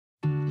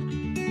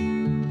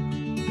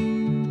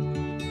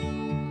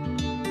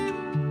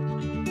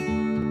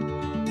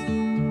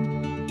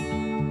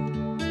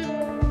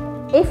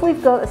If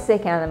we've got a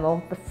sick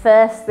animal, the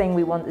first thing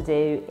we want to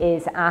do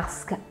is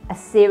ask a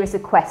series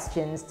of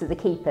questions to the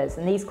keepers,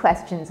 and these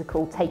questions are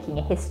called taking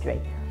a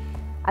history.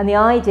 And the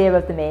idea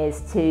of them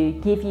is to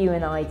give you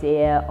an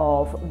idea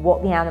of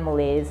what the animal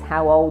is,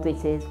 how old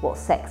it is, what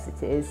sex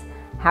it is,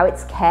 how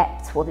it's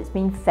kept, what it's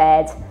been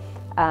fed,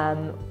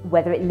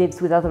 whether it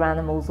lives with other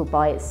animals or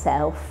by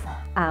itself,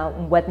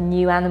 whether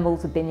new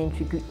animals have been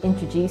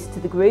introduced to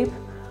the group,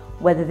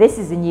 whether this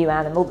is a new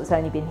animal that's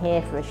only been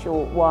here for a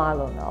short while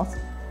or not,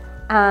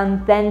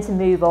 and then to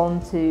move on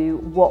to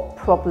what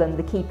problem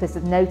the keepers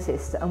have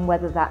noticed and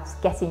whether that's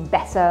getting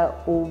better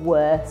or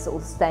worse or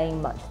staying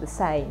much the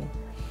same.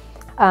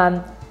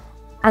 And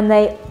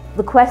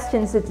the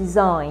questions are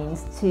designed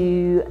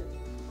to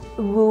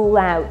rule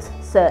out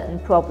certain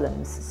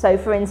problems. So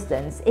for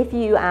instance, if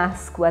you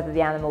ask whether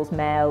the animal's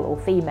male or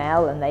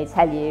female and they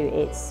tell you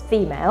it's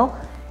female,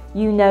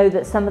 you know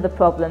that some of the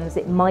problems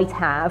it might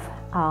have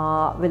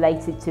are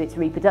related to its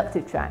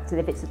reproductive tract. And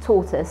if it's a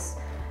tortoise,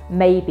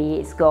 maybe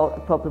it's got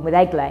a problem with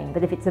egg laying,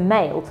 but if it's a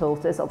male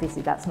tortoise,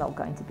 obviously that's not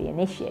going to be an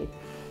issue.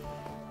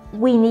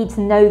 We need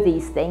to know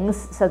these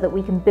things so that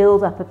we can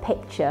build up a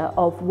picture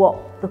of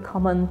what the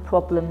common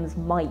problems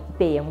might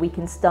be, and we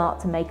can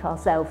start to make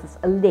ourselves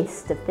a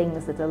list of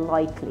things that are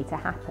likely to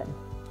happen.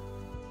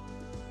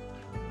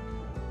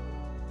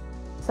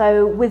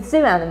 So with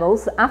zoo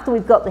animals, after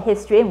we've got the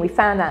history and we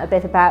found out a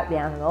bit about the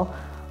animal,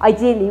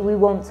 ideally we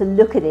want to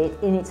look at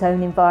it in its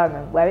own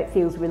environment where it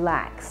feels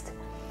relaxed.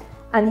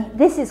 And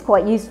this is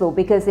quite useful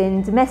because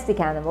in domestic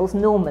animals,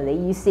 normally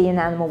you see an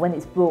animal when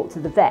it's brought to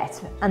the vet,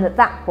 and at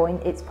that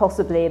point it's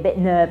possibly a bit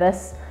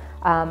nervous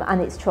and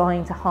it's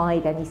trying to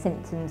hide any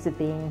symptoms of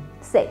being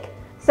sick.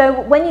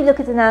 So when you look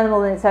at an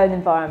animal in its own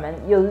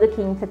environment, you're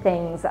looking for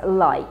things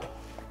like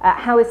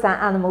how is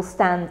that animal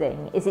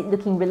standing? Is it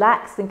looking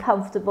relaxed and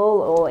comfortable,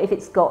 or if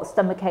it's got a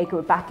stomachache or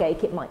a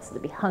backache, it might sort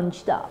of be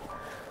hunched up.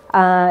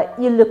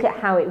 You look at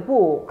how it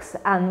walks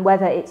and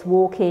whether it's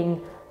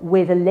walking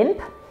with a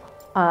limp,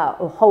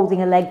 or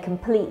holding a leg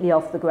completely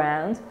off the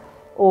ground,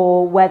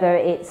 or whether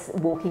it's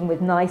walking with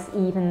nice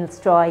even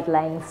stride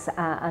lengths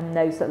and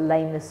no sort of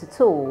lameness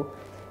at all.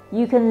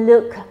 You can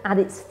look at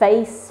its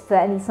face for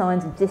any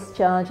signs of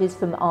discharges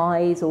from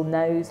eyes or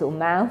nose or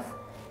mouth.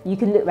 You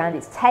can look around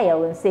its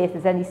tail and see if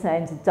there's any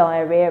signs of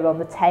diarrhea on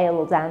the tail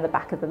or down the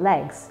back of the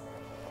legs.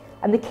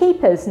 And the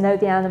keepers know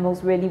the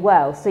animals really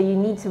well, so you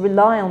need to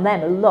rely on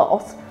them a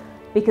lot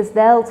because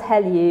they'll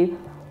tell you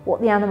what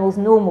the animal's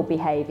normal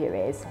behaviour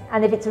is.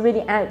 And if it's a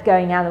really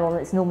outgoing animal,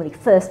 it's normally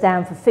first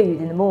down for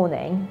food in the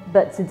morning,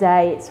 but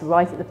today it's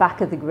right at the back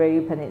of the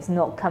group and it's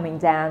not coming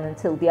down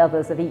until the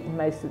others have eaten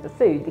most of the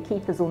food, the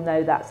keepers will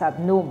know that's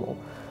abnormal.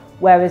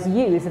 Whereas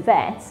you, as a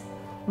vet,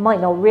 might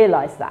not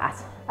realise that.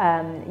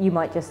 You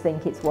might just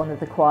think it's one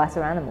of the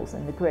quieter animals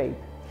in the group.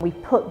 We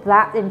put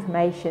that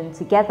information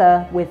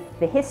together with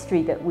the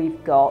history that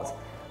we've got,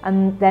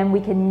 and then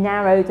we can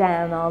narrow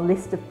down our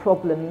list of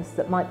problems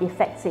that might be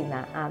affecting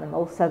that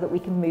animal so that we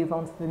can move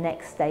on to the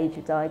next stage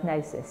of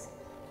diagnosis.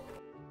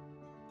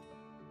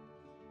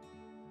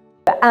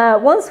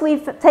 Once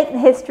we've taken the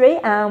history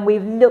and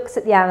we've looked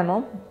at the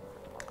animal,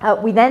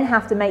 we then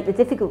have to make the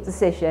difficult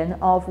decision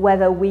of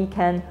whether we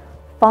can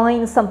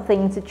find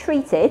something to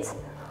treat it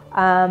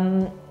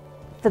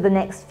for the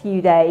next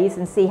few days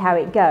and see how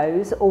it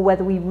goes, or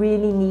whether we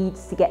really need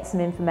to get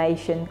some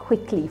information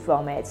quickly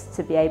from it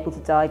to be able to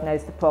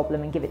diagnose the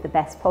problem and give it the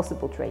best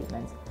possible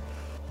treatment.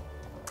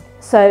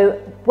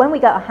 So when we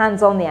get our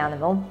hands on the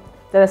animal,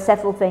 there are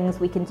several things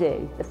we can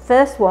do. The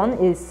first one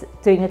is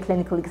doing a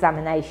clinical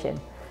examination.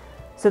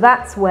 So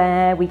that's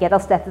where we get our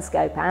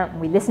stethoscope out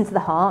and we listen to the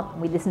heart, and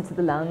we listen to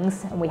the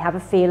lungs, and we have a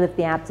feel of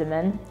the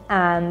abdomen,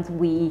 and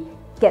we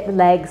get the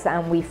legs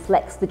and we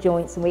flex the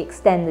joints and we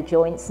extend the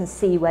joints and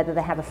see whether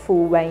they have a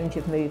full range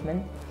of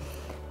movement.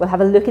 We'll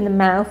have a look in the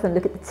mouth and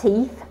look at the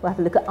teeth, we'll have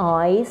a look at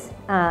eyes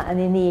and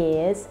in the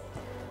ears,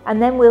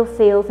 and then we'll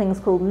feel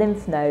things called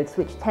lymph nodes,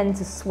 which tend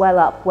to swell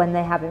up when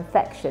they have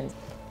infections.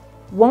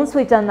 Once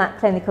we've done that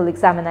clinical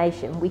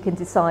examination, we can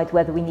decide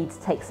whether we need to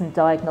take some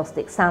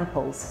diagnostic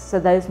samples. So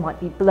those might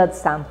be blood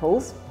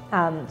samples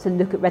to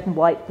look at red and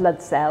white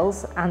blood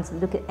cells and to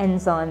look at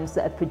enzymes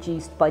that are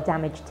produced by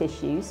damaged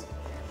tissues.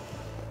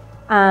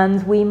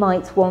 And we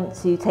might want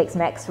to take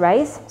some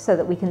x-rays so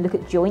that we can look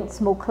at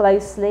joints more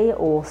closely,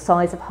 or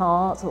size of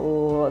heart,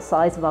 or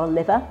size of our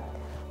liver.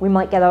 We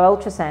might get our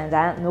ultrasound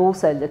out and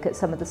also look at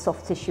some of the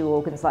soft tissue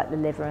organs like the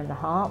liver and the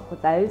heart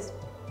with those.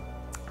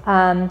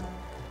 And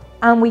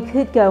we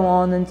could go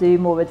on and do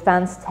more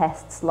advanced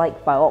tests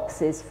like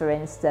biopsies, for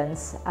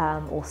instance,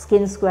 or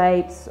skin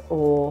scrapes,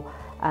 or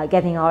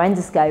getting our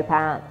endoscope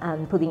out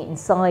and putting it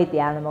inside the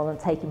animal and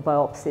taking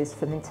biopsies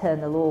from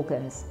internal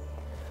organs.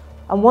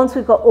 And once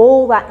we've got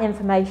all that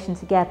information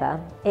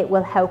together, it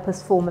will help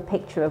us form a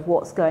picture of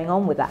what's going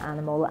on with that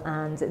animal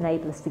and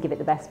enable us to give it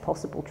the best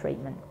possible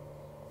treatment.